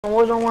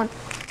Warzone 1.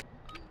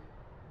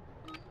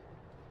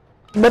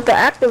 But the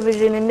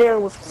Activision in there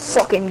was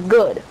fucking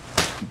good.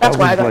 That's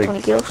why I got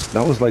 20 kills.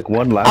 That was like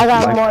one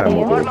lifetime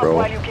ago, bro.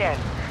 While you can.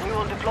 We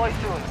will deploy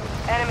soon.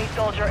 Enemy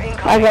soldier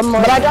incoming. I got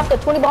more. But I dropped the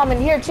 20 bomb in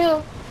here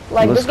too.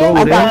 Like Let's this game,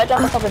 go, I dropped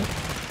a fucking.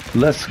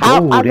 Let's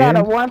go, I got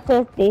a then.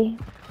 150.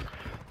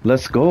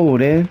 Let's go,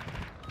 then.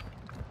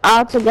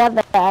 All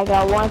together, I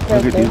got Look at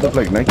 150. these, look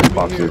like Nike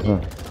boxes, huh?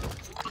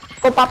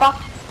 Go Papa.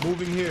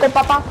 Moving here. Go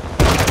Papa.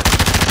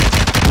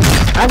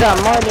 I got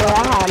more than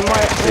I had more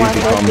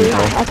Easy for me, 150.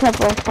 bro. I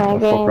kept on playing Fucker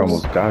games.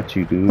 almost got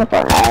you, dude. Nah,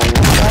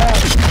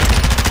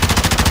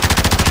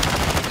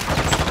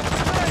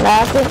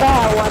 I think I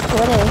had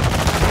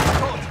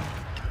 120.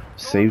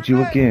 Saved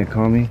you again,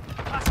 Kami.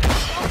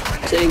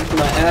 Saved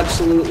my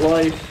absolute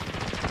life.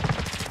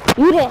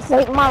 You didn't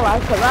save my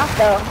life because I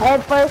fell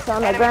head first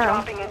on the Enemy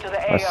ground. dropping into the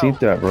AO. I seen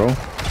that, bro.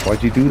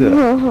 Why'd you do that?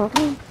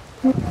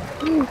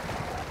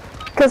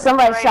 Because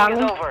somebody shot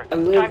Training me. is over.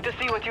 Time to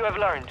see what you have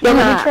learned. Yo,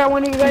 let me try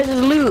one of you guys'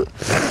 loot.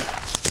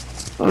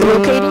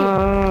 Yo, KD.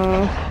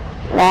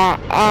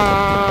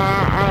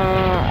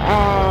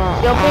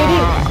 Yo, KD.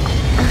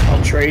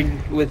 I'll trade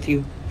with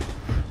you.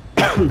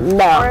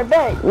 No. Alright,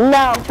 bet.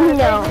 No.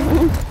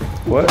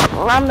 What?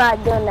 I'm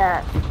not doing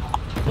that.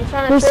 You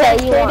trying Who to said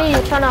trade? you want- KD,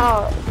 you trying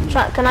to,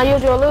 can I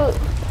use your loot?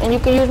 And you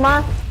can use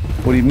mine?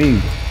 What do you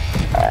mean?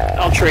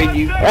 I'll trade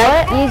you.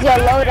 What? Use your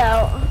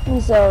loadout.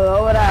 Use your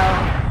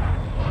loadout.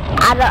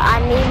 I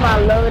need my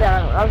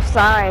loadout. I'm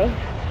sorry.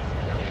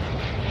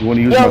 You want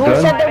to use Yo, my who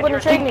gun? said they Your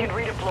wouldn't trade team me? can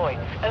redeploy.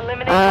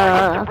 Eliminate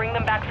targets to bring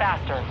them back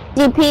faster.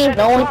 GP, Drop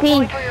no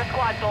point GP. for your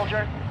squad,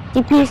 soldier.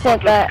 GP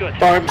said that.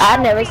 I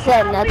never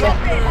said nothing.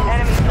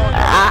 Enemy soldier I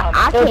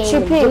incoming.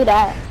 can't even do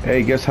that.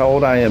 Hey, guess how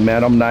old I am,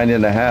 man? I'm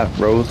 9.5,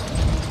 bros.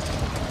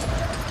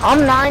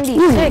 I'm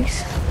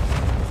 96.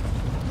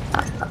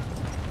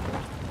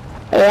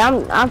 Hey,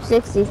 I'm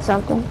 60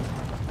 something.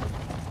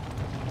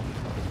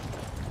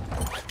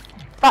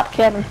 Stop,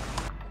 Kevin.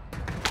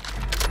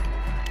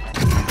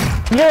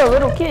 You're a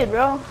little kid,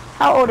 bro.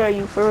 How old are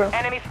you, for real?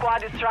 Enemy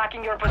squad is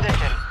tracking your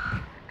position.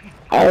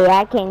 Hey,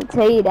 I can't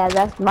tell you that.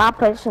 That's my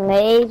personal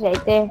age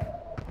right there.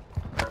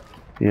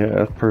 Yeah,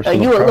 that's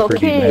personal You a little property,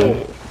 kid. man.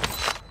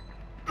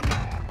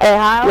 Hey,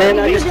 how old Man,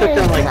 are I you? just took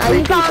down like Are 3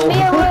 you calling me a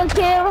people. little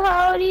kid?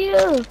 How old are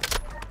you?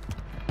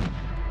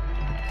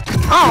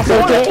 Oh,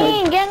 Okay.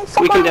 14, gang. We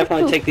Fuck can on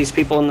definitely you. take these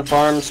people in the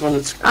farms when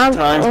it's I'm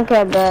time.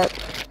 okay, but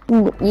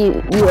you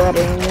older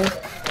than me.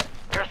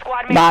 Your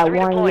squad mates By is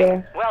 1 redeploying.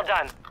 year. Well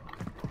done.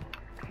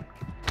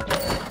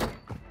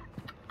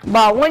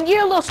 By 1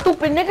 year, little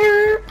stupid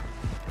nigga.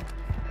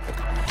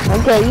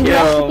 Okay, you Yo.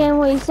 Mexican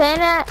when you saying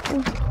that?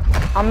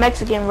 I'm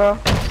Mexican, bro.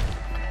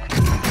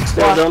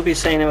 Still, Why? don't be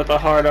saying it with a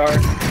hard R.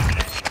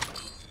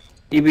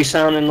 You be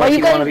sounding Why like you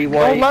you guys want to be don't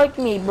white. like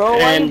me, bro? Why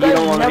And you you guys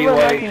don't want to be never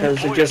white like me?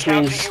 because it just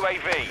means you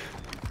think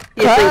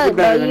you're Cause, better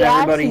bro, than you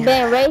everybody. actually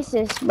been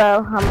racist,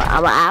 bro.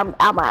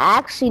 I'm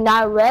actually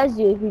not res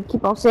you if you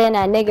keep on saying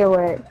that nigger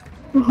word.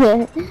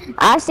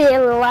 I say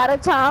it a lot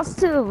of times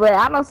too, but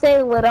I don't say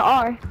it with an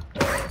R.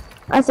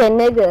 I say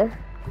nigga.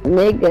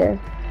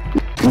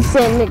 You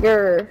say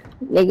nigger,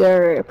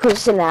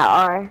 pushing that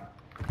R.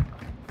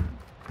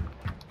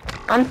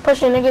 I'm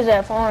pushing niggas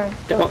at farm.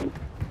 Don't.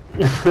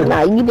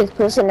 Nah, you just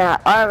pushing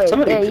that R right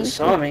Somebody there. just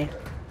saw me.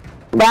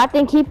 But I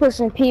think he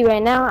pushing P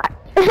right now.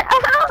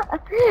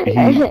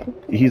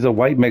 He's a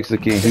white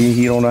Mexican.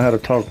 He don't know how to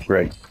talk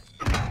right.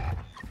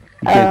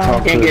 He can't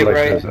talk Can't to get it like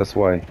right. this. That's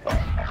why. He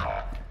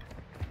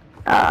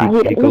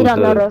don't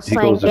know those he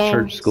slang goes to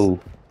church games. school.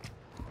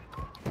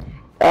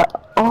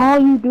 Oh,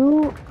 you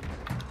do?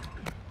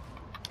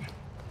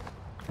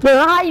 Bro,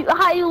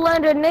 how you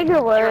learn the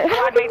nigger word? Your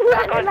How squad you mates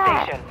back learn on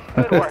that? station.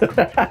 Good work.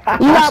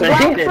 You got Saying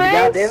black it,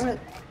 friends? goddammit.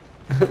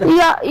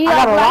 You I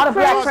got a lot of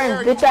black black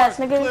friends, bitch ass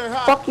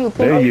nigga. Fuck you,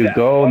 There pig. you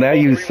go. Now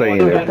you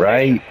saying it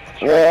right.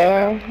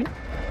 Yeah.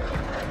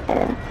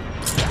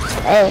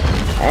 Hey,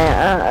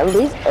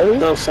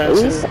 No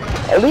sense.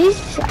 at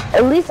least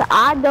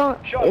I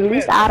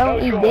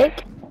don't eat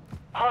dick,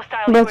 Hostile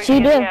but UAV you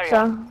in the do. area.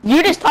 So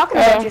You just talking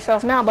about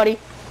yourself now, buddy.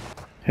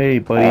 Hey,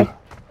 buddy.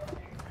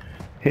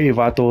 Hey,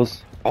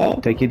 vatos.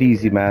 Take it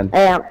easy, man.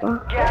 I'm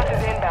Gas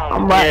is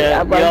inbound. about Yeah,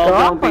 to go y'all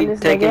off don't on be this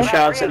taking nigga.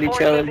 shots at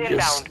each other.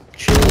 Just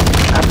chill.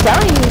 I'm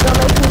telling you, he's gonna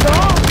make me go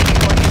off.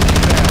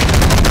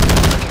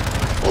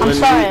 Well, I'm then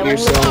sorry, mute I'm gonna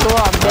yourself. go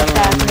off, bitch ass I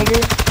don't know.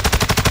 nigga.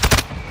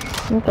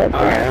 Okay,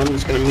 Alright, I'm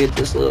just gonna mute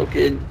this little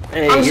kid.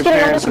 Hey, I'm your just kidding,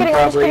 I'm parents just kidding, are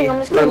I'm just probably kidding, I'm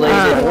just kidding.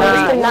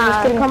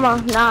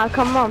 related. Nah,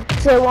 come on.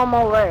 Say one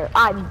more word.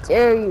 I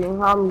dare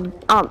you. I'm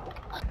about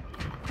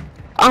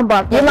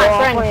to You're go my off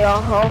friend. on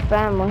your whole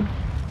family.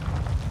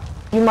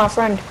 You my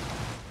friend.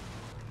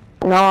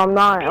 No, I'm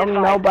not. I'm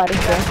nobody's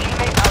friend.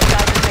 Teammate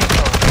outside the safe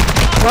zone.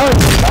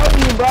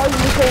 Bro,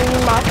 you saying you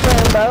my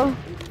friend, bro?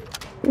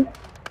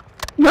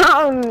 No, I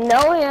don't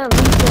know him.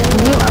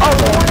 You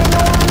wanna know where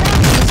I'm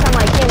at? You sound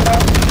like him, bro.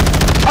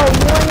 Oh,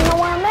 you wanna know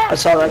where I'm I at?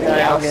 saw that guy,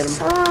 I'll get him.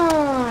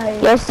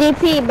 Outside. Your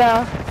CP, bro.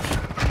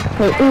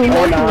 He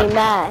making me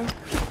mad.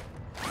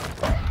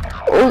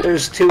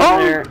 There's 2 in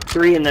there,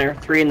 3 in there,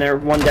 3 in there,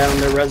 1 down,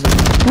 they're resin.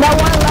 No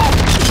one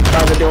left.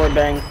 By the door,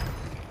 bang.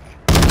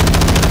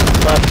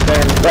 Left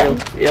there in the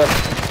field. Yep.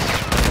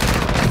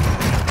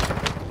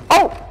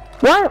 Oh,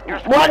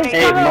 what? What is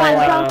Hey, coming?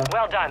 my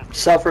Well done.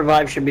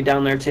 self-revive should be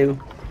down there too.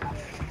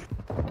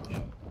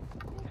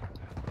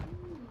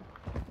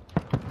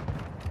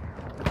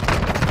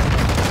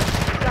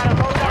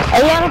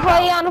 Hey, you on the floor,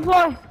 you on the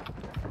floor.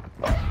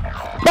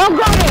 Don't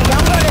go there,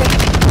 don't go there.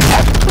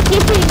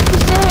 CP, you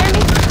still hear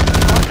me?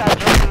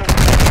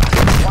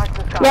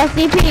 Yeah,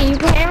 CP, you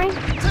can hear me?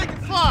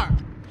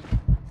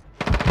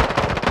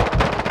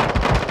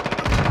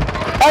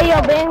 Hey, yo,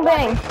 bang,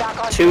 bang.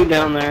 2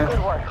 down there.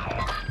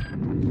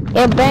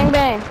 Yeah, bang,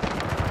 bang.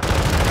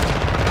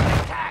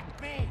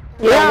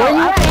 Yo, where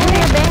you at?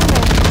 Bang, bang.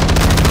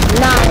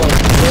 Nah.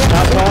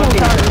 Stop talking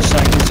for a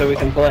second so we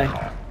can play.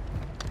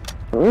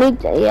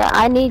 Yeah,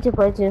 I need to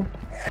play too.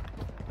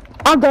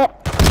 I'm dead.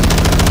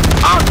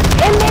 Oh,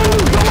 it made me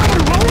go in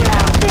the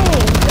loadout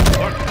thing.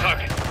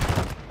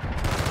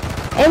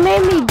 It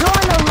made me go in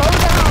the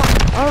loadout.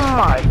 Oh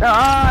my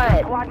god.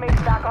 Squad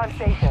mates back on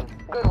station.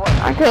 Good work.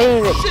 I couldn't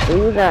even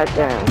do that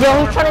thing. Yo,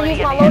 who's trying to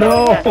use my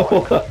loadout?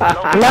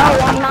 No,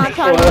 I'm not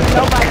trying to use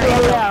nobody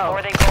loadout.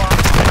 Before they go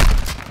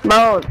off.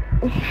 Bro.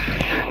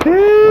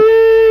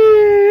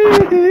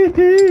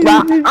 Bro,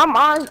 I'm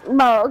on.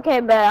 Bro, okay,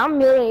 but I'm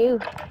muting you.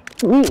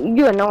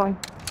 You annoying.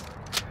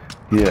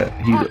 Yeah,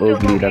 he's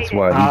ugly. That's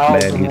why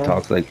he's mad. He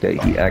talks like that.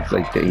 He acts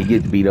like that. He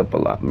gets beat up a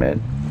lot, man.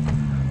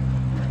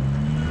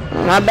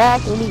 I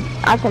bet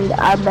I can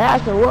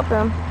whoop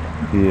him.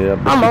 Yeah,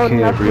 but I'm you old can't,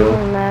 enough to real.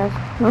 do that.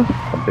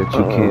 I bet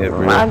you can't,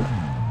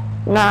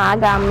 real. Nah, I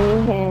got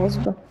mean hands.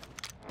 But...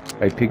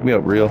 Hey, pick me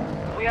up, real.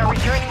 We are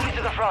returning you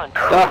to the front.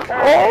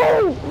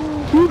 Oh!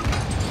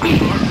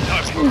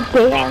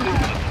 Damn.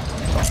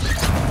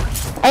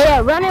 Hey,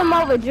 yeah, run him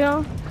over,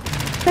 June.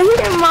 Run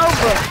him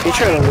over. He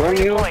trying to run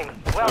you? Well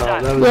Oh,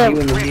 done. that was Yeah. you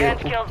in the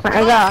Revenge vehicle. kills.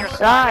 I got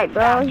shot,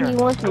 bro. He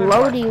wants to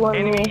loadie with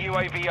Enemy me.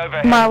 UAV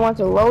overhead. Somebody wants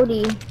to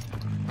loadie.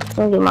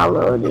 Don't get my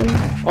loadie.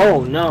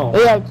 Oh no.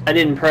 Yeah. I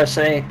didn't press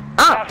A.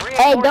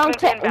 Hey, don't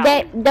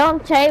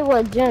trade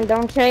with June.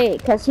 Don't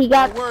trade, cause he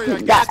don't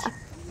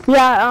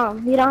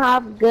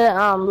have good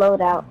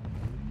loadout.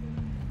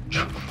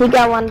 He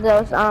got one of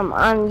those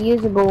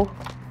unusable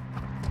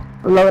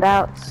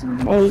loadouts,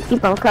 and you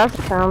keep on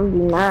cussing him. Be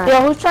nice.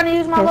 Yo, who's trying to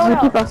use my Cause you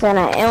keep loadout? on saying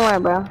that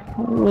N-word, bro.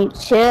 You need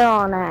to chill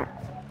on that.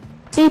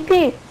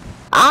 CP.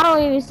 I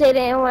don't even say the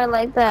N-word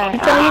like that. You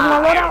trying to use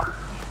my loadout?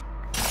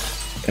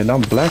 And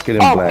I'm blacker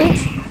than Oh, black.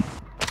 bitch.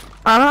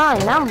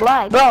 And I'm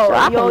black. Bro, so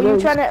I yo, can you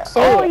really trying to?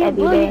 say Oh, it you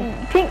every blue, day.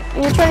 pink.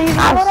 You trying to use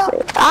my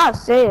loadout? I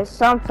say it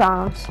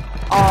sometimes.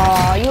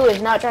 Aw, you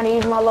is not trying to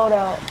use my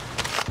loadout.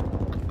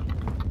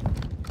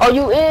 Oh,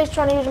 you is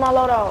trying to use my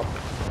loadout.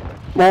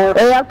 More.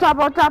 Hey, up top.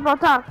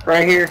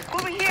 Right here.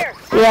 Moving here.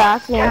 Yeah, I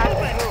see him. Gas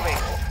is moving.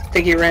 I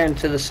think he ran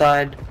to the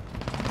side.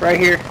 Right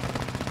here.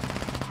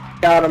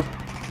 Got him.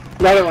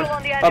 Another one.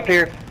 Up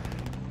here.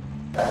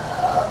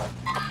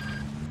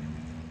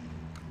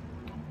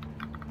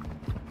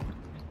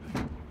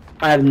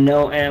 I have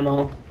no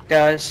ammo,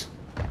 guys.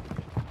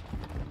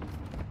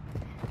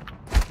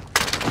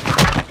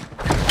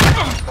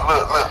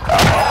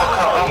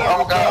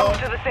 Move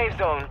to the safe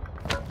zone.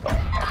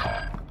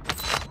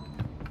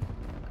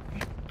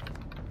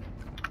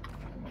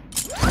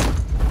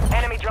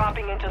 Enemy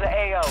dropping into the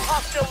AO.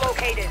 Hostile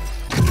located.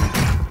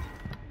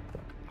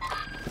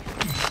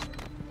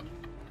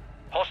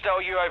 Hostile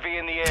UAV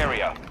in the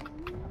area.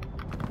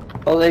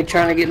 Oh, they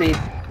trying to get me,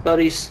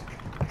 buddies.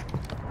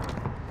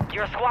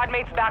 Your squad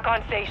mates back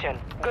on station.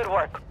 Good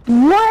work.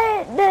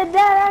 What? Did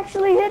that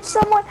actually hit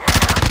someone?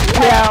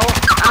 Yo,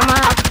 I'm gonna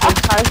have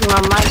to charge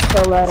my mic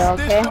for later,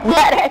 okay?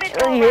 That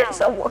actually hit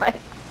someone.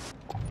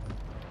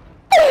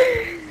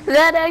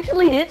 That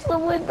actually hit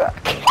someone, bro.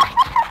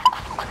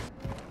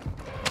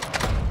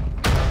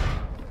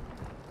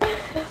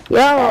 Yo,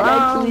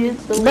 actually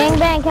is the bang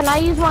bang, can I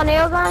use one of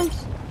your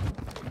guns?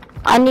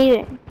 I need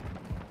it.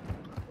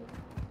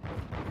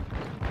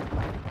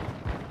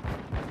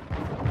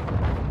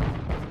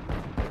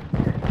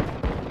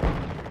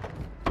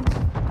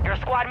 Your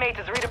squad mate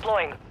is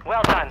redeploying.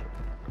 Well done.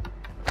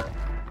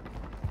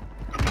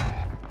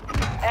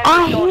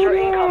 I Enemy soldier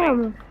hit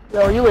incoming. him.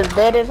 Yo, you was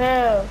dead as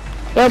hell.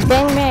 Yo,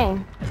 bang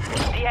bang.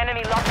 The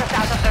enemy locked us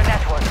out of their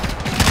network.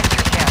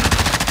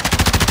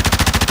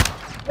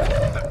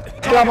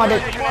 Get out my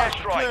dick.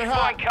 Airstrike.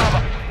 Find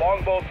cover.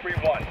 Longbow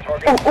 3-1.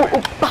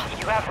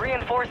 Target. You have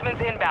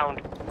reinforcements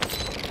inbound.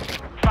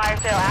 Fire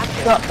sale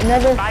active. Yo,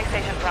 another. Buy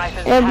station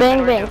prices. Yo, have bang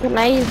been bang, reduced. can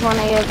I use one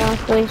of your guns,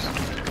 please?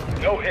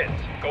 No hits.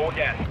 Go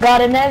again.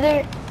 Got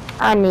another.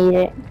 I need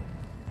it.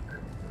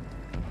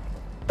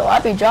 Yo, I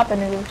be dropping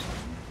niggas.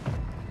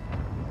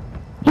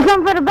 He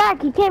come for the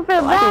back, he came for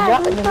the Yo, I be back.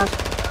 dropping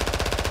niggas.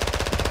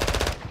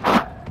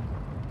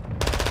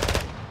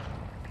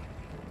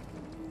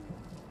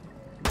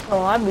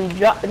 Oh, I be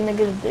dropping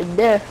niggas to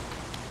death.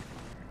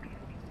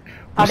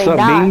 How What's they up,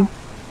 die. Bean?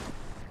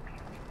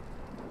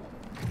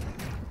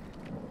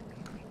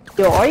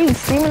 Yo, are you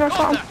streaming or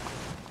something?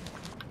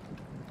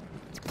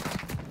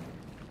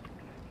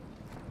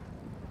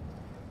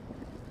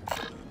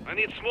 I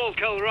need small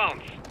cal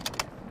rounds.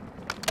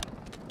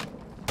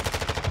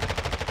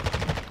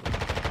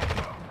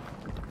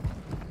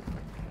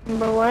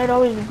 Bro, why it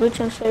always glitch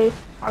and say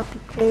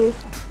RPK?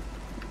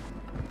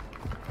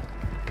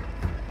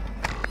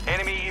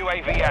 Enemy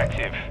UAV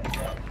active.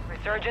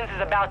 Resurgence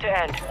is about to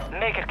end.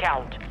 Make it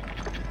count.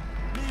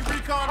 Need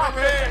recon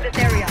overhead. In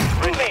this area.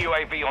 Friendly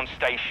UAV on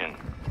station.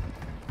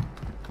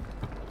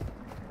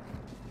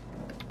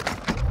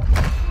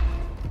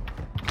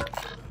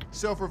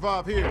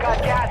 Self-revive here.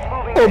 Got gas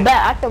moving Oh, in.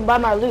 bet I can buy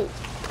my loot.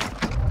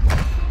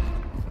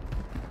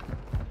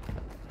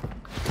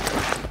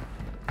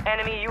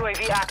 Enemy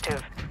UAV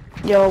active.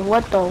 Yo,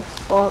 what the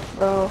fuck,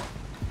 bro?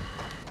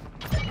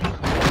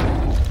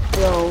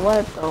 Yo,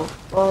 what the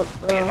fuck,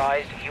 Be bro?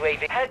 advised,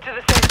 UAV. Head to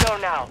the safe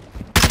zone now.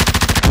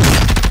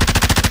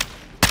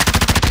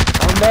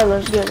 I bet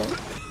let's get it.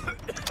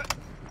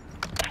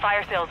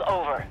 Fire sales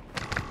over.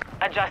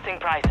 Adjusting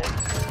prices.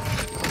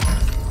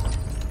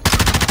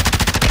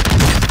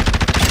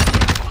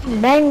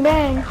 Bang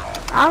bang.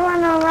 I'm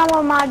running around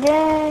with my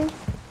gang.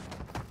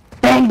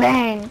 Bang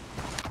bang.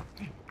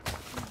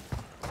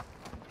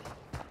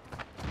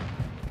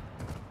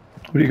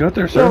 What do you got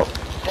there, sir? Yo.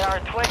 There are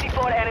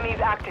 24 enemies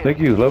active. Thank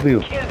you. Love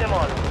you. Kill them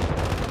all.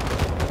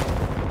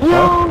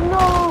 Yo,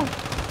 no.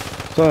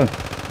 Son.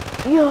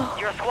 Yo.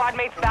 Your squad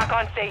mates back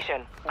on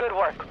station. Good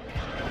work.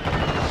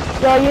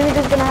 Yo, you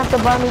niggas gonna have to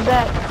buy me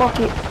back. Fuck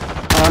it.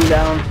 I'm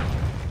down.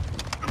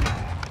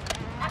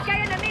 Aquí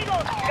hay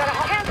enemigos.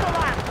 Gotta cancel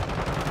that.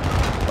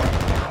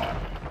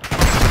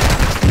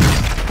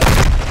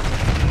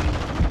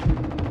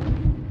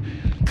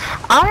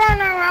 I'm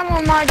running around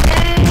with my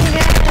gang.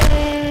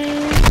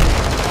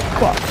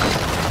 Fuck.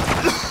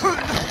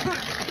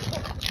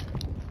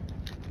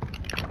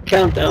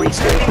 Countdown.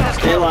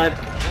 Stay alive.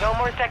 No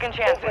more second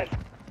chances.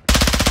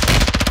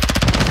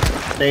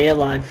 Stay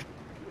alive.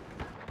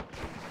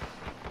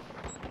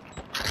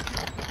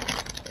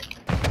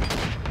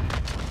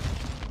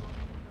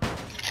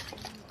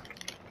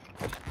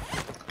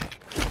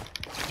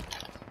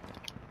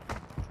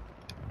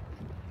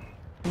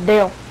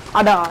 Damn,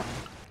 I died.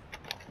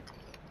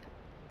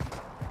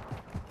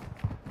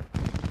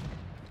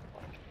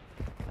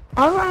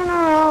 I'm running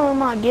around with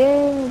my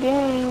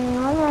gang.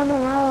 I'm running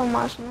around with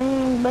my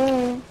sling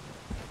bang.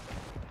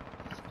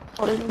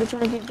 Oh, this nigga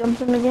trying to get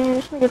jumped in the game.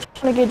 This nigga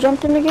trying to get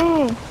jumped in the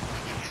game.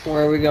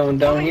 Where are we going?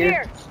 Down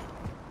here?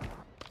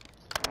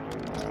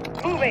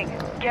 Moving.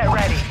 Get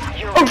ready.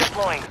 You're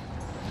redeploying.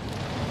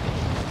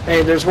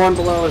 Hey, there's one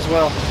below as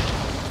well.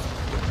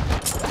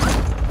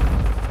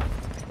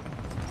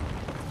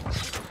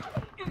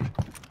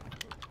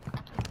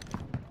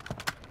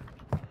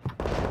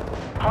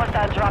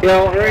 Hostile drop.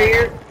 Yo, right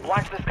here.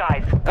 Watch the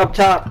skies. Up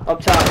top. Up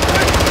top.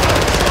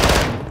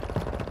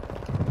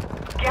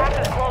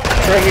 Gas is closing in.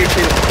 Right here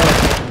too.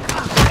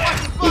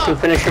 You can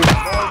finish him.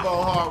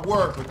 Volleyball hard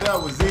work, but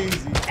that was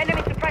easy.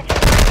 Enemy suppression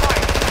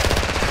required.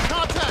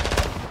 Contact.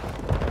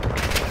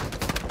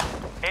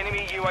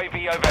 Enemy UAV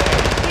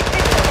overhead.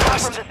 Far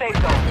from the safe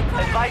zone.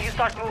 Advise you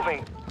start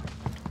moving.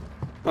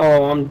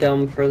 Oh, I'm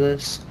dumb for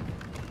this.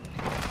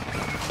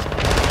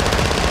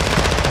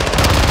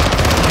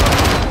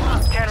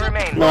 10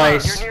 remain.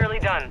 Nice. You're nearly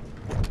done.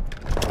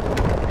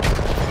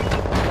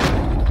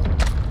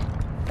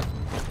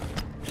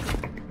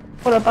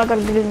 Hold up, I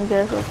gotta get in the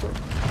gas real quick.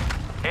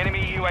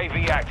 Enemy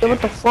UAV Yo, active.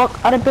 what the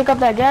fuck? I didn't pick up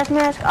that gas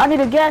mask. I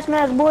need a gas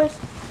mask, boys.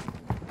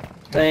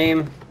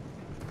 Same.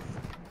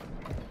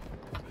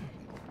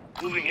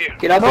 Moving here.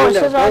 Get out the Bro, it window.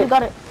 says I already Go.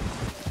 got it.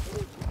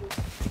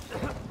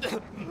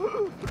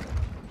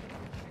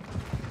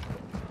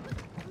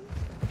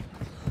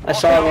 I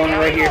saw one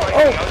right here.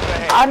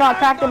 Oh, I know, I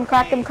cracked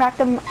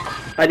him.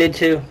 I did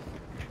too.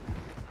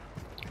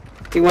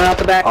 He went out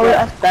the back Oh,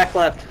 left. yeah. Back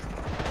left.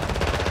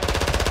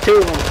 Two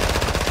of them.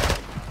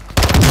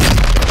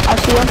 I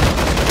see him.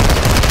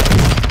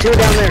 Two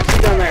down there.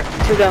 Two down there.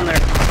 Two down there.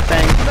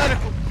 Bang.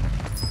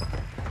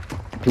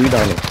 Three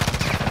down it.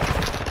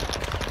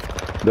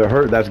 They're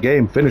hurt. That's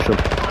game. Finish them.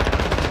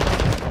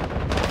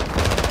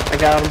 I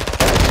got him.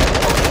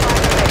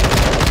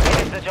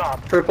 Finish the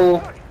job.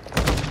 Purple.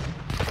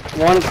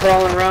 One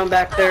crawling around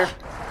back there.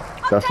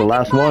 That's the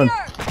last one.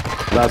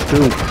 Last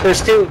two.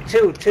 There's two.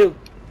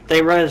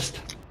 They rezzed.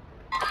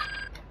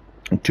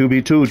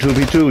 2v2.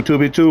 2v2.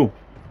 2v2.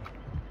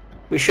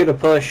 We should have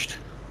pushed.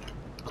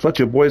 Clutch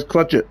it, boys.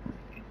 Clutch it.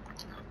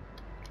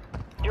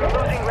 You're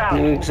losing round.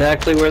 Knew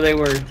exactly where they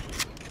were.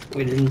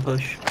 We didn't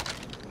push.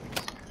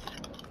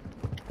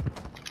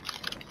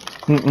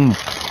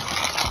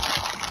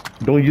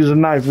 Don't use a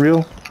knife,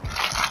 real.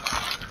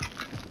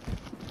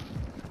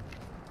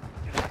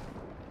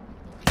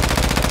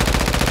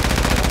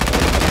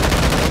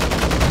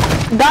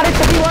 Got it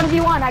to be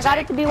 1v1. I got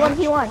it to be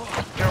 1v1.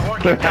 You're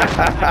working fast.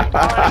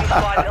 All enemy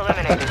squads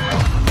eliminated.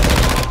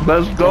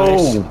 Let's go.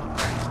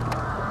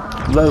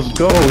 Let's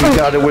go. He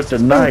got it with the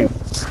knife.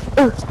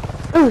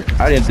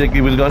 I didn't think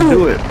he was gonna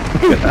do it.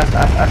 It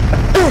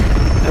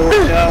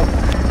worked out.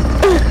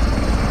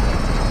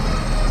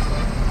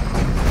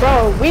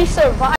 Bro, we survived.